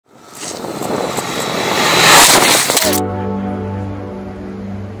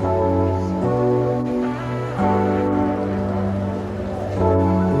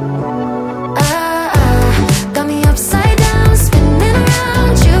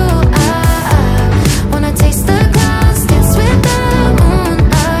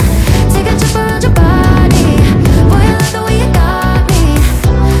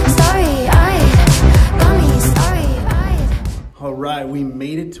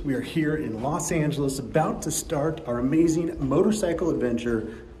Angeles. We are here in Los Angeles, about to start our amazing motorcycle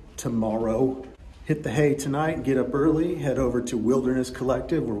adventure tomorrow. Hit the hay tonight, get up early, head over to Wilderness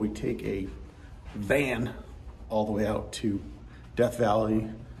Collective where we take a van all the way out to Death Valley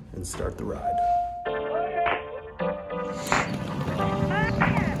and start the ride.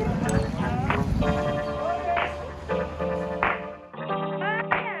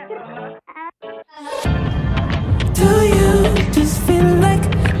 Do you just feel like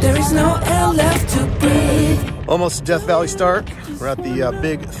there is no air left to breathe? Almost Death Valley start. We're at the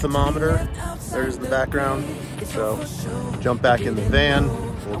big thermometer. There's the background. So jump back in the van.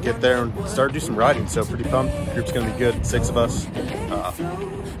 We'll get there and start do some riding. So pretty pumped. Group's gonna be good. 6 of us.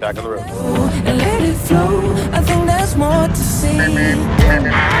 Back on the road. And let it flow. I think there's more to see.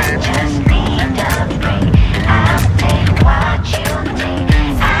 I just need a break. I'll take what you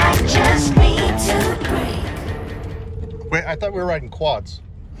need. I just need to break. Wait, I thought we were riding quads.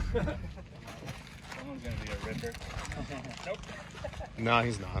 Someone's gonna be a ripper. Nope. No,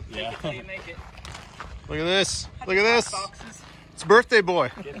 he's not. Yeah. You make it. Look at this. Look at this. It's birthday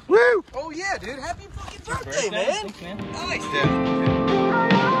boy. Woo! Oh yeah, dude! Happy fucking birthday, man! Thanks, man. Nice. Yeah.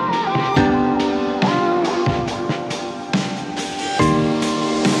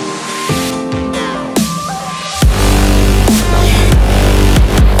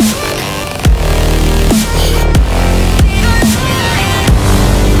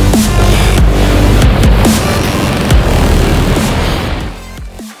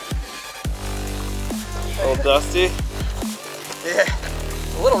 Old Dusty? Yeah,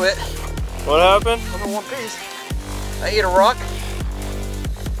 a little bit. What happened? I'm in one piece. I ate a rock.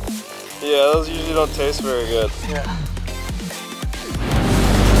 Yeah, those usually don't taste very good. Yeah.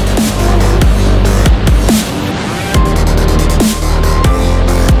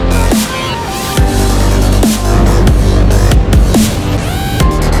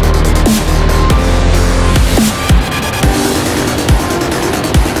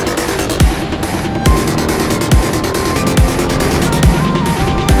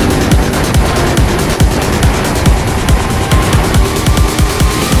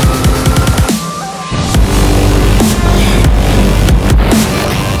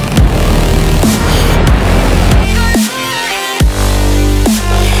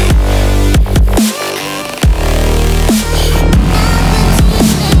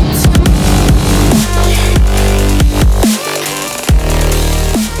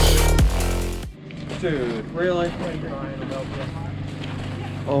 Dude, really?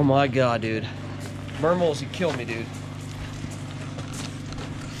 Oh my god, dude. Mermals, you killed me, dude.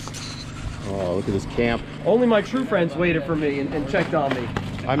 Oh, look at this camp. Only my true friends waited for me and checked on me.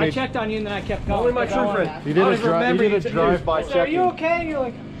 I checked on you and then I kept going. Only my true friends. You did a drive-by check. Are you okay? You're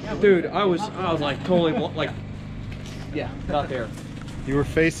like, Dude, I was like totally like, yeah, not there. You were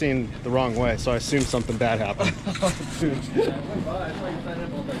facing the wrong way, so I assumed something bad happened. Put it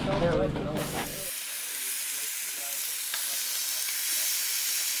down right there.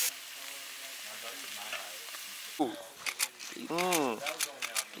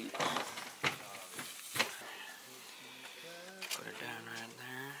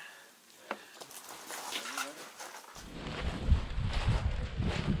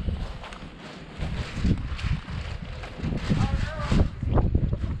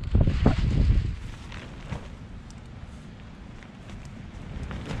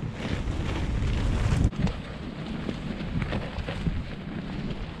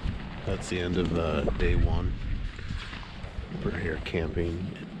 That's the end of day 1. We're here camping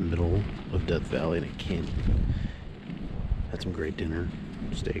in the middle of Death Valley in a canyon. Had some great dinner,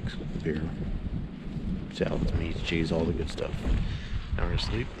 steaks, beer, salads, meats, cheese, all the good stuff. Now we're gonna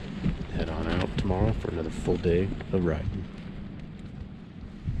sleep, head on out tomorrow for another full day of riding.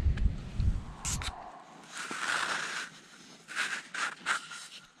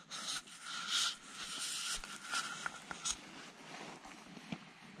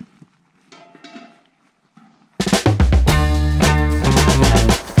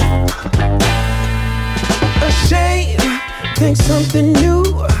 Think something new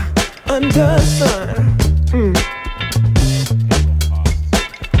under the sun.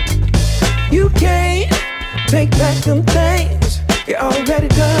 You can't take back them things you already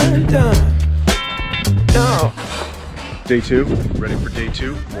done. No. Day 2, ready for day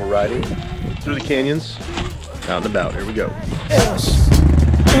 2. More riding through the canyons, out and about. Here we go. Else.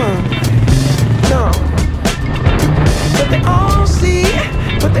 No. But they all see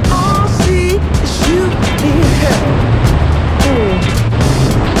is you need help.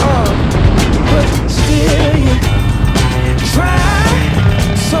 But still you try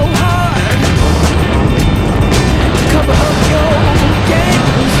so hard to cover up your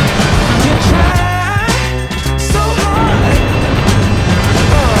games.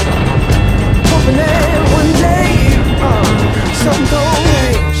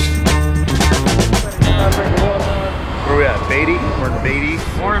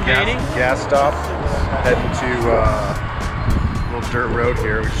 More invading? Gas stop. Heading to a little dirt road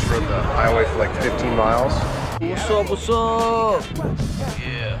here. We just rode the highway for like 15 miles. What's up, what's up?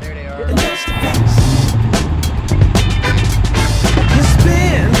 Yeah. You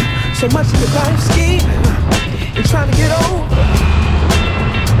spend so much of your life scheming and trying to get over.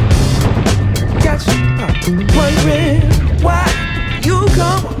 Got you wondering why you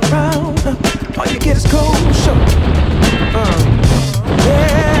come around. All you get is cold shoulder.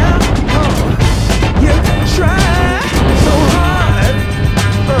 Yeah, you try so hard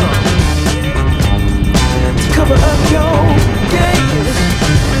to cover up your games.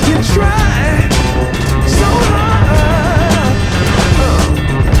 You try so hard,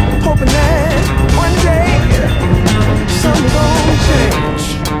 hoping that one day something gon' change.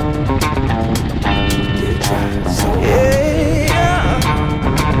 You try so hard.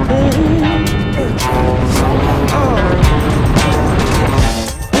 You try so hard.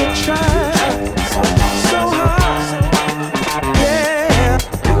 You try so hard. Yeah.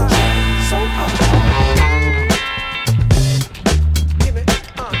 You try so hard. Give it,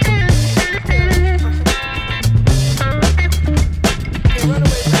 Can't run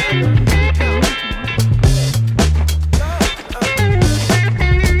away forever.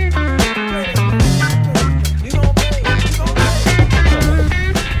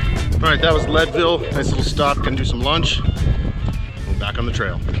 All right, that was Leadville. Nice little stop. Gonna do some lunch. We're back on the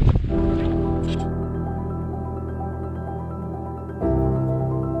trail.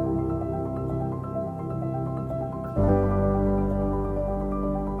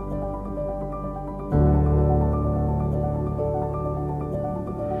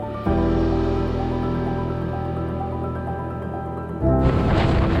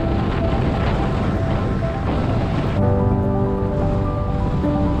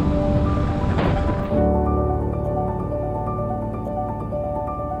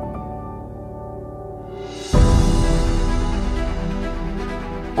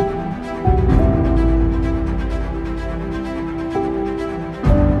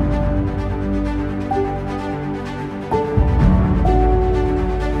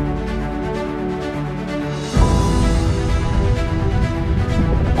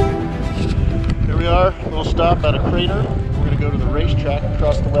 Little stop at a crater. We're gonna go to the racetrack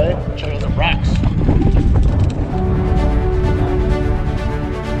across the way, check out some rocks.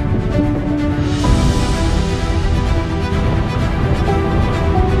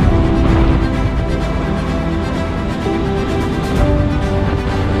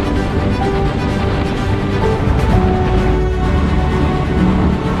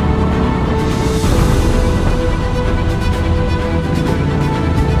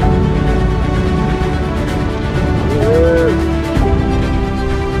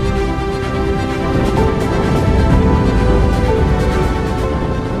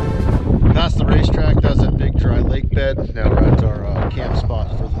 Now we're at our camp spot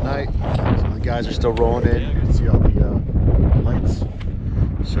for the night. Some of the guys are still rolling in. You can see all the lights.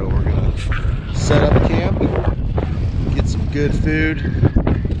 So we're gonna set up camp, get some good food,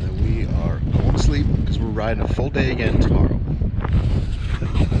 and then we are going to sleep because we're riding a full day again tomorrow.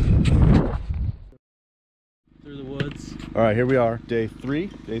 Through the woods. All right, here we are, day three.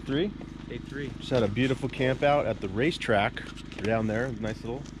 Day three. Just had a beautiful camp out at the racetrack down there. Nice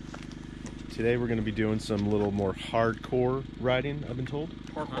little. Today we're going to be doing some little more hardcore riding, I've been told.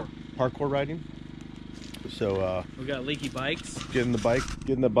 Parkour riding. So we got leaky bikes. Getting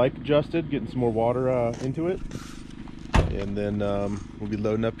the bike adjusted, getting some more water into it, and then we'll be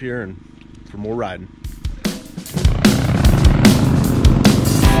loading up here and for more riding.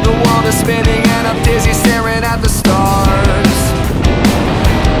 The world is spinning and I'm dizzy staring at the stars.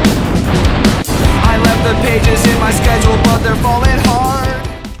 I left the pages in my schedule, but they're falling hard.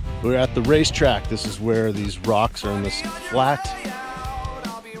 We're at the racetrack. This is where these rocks are in this flat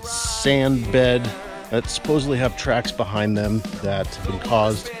sand bed that supposedly have tracks behind them that have been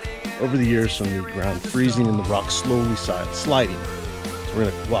caused over the years from the ground freezing and the rocks slowly sliding. So we're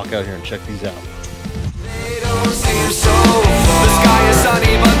gonna walk out here and check these out. They don't seem so far. The sky is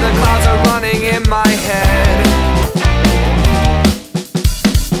sunny, but the clouds are running in my head.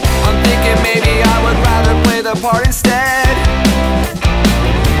 I'm thinking maybe I would rather play the part instead.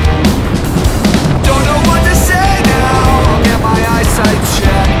 Don't know what to say now. I'll get my eyesight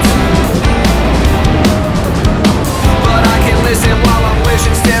checked, but I can listen while I'm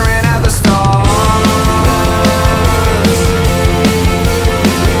wishing, staring at the stars.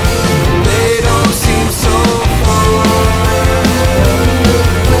 They don't seem so far.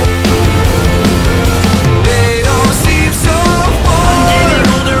 They don't seem so far. I'm getting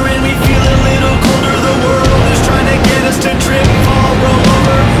older and we feel a little colder. The world is trying to get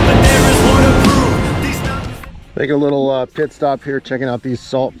Make a little pit stop here, checking out these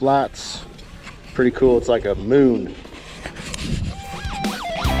salt flats. Pretty cool. It's like a moon.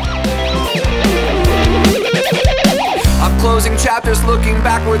 I'm closing chapters, looking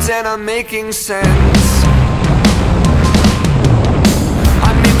backwards, and I'm making sense.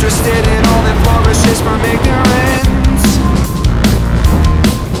 I'm interested in all that flourishes from ignorance.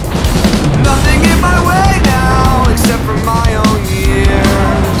 Nothing in my way now, except for my own years.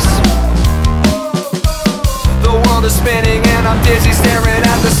 The world is spinning and I'm dizzy, staring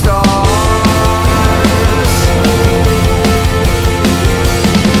at the stars.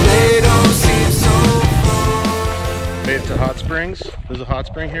 They don't seem so far. Made it to hot springs. There's a hot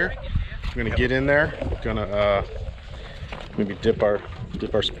spring here. We're gonna get in there. Gonna maybe dip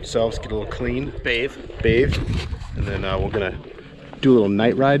ourselves, get a little clean, bathe, and then we're gonna do a little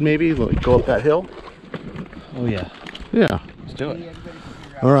night ride, maybe go up that hill. Oh yeah. Yeah. Let's do it.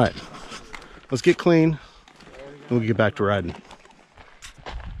 All right. Let's get clean, and we'll get back to riding.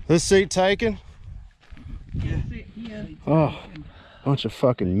 This seat taken? Yeah. Oh, bunch of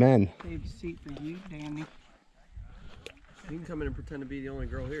fucking men. Saved a seat for you, Danny. You can come in and pretend to be the only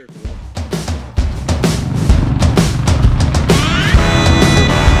girl here.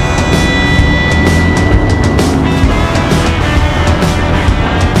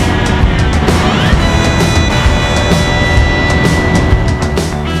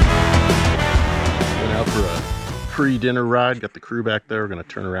 Went out for a pre-dinner ride. Got the crew back there. We're gonna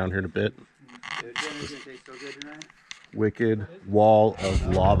turn around here in a bit. Wicked wall of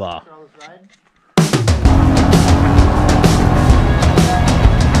lava.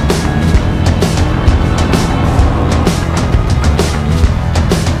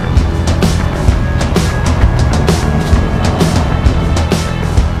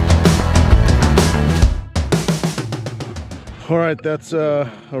 All right, that's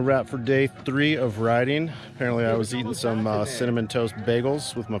a wrap for day 3 of riding. Apparently I was eating some cinnamon toast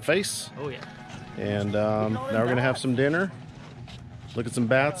bagels with my face. Oh yeah. And now we're gonna have some dinner, look at some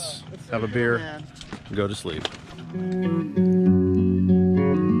bats, have a beer, and go to sleep.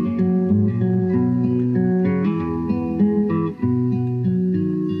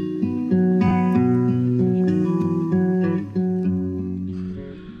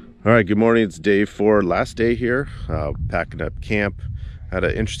 All right, good morning. It's day 4, last day here, packing up camp. Had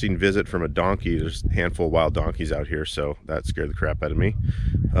an interesting visit from a donkey. There's a handful of wild donkeys out here, so that scared the crap out of me.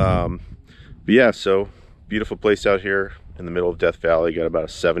 But yeah, so beautiful place out here in the middle of Death Valley. Got about a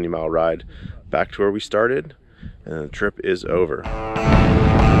 70-mile ride back to where we started, and the trip is over.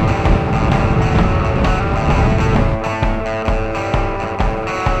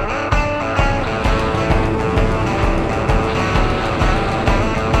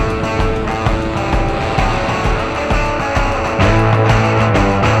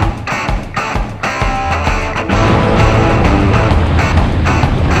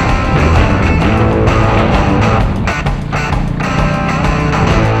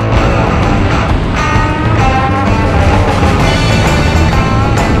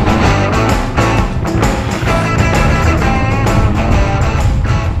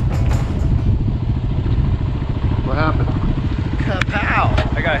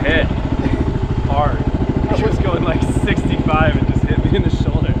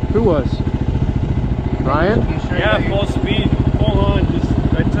 Who was? Ryan? Yeah, full speed, full on.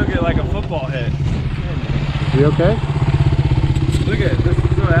 I took it like a football hit. You okay? Look at this.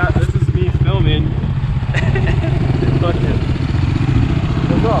 This is me filming. Fucking.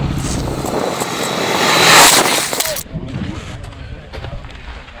 What's up?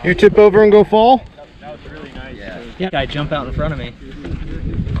 You tip over and go fall? That was really nice. Yeah. Guy jump out in front of me.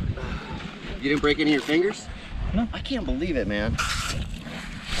 You didn't break any of your fingers? No. I can't believe it, man.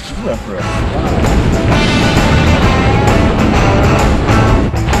 Well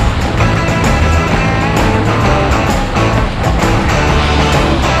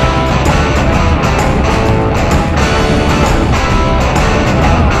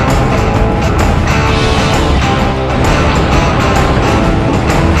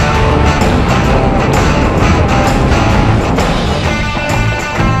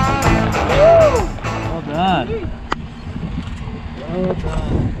done. Well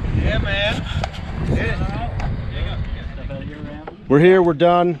done. Yeah, man. We're here, we're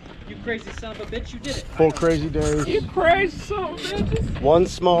done. You crazy son of a bitch, you did it. 4 crazy days. You crazy son of a bitches. 1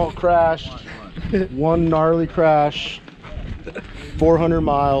 small crash, 1 gnarly crash, 400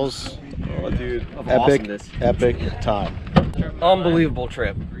 miles. Oh, dude. Epic time. Unbelievable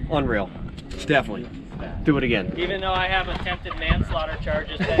trip. Unreal. Definitely. Do it again. Even though I have attempted manslaughter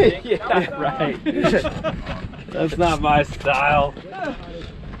charges pending. Yeah, right. That's not my style.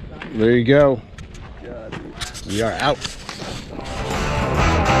 There you go. We are out.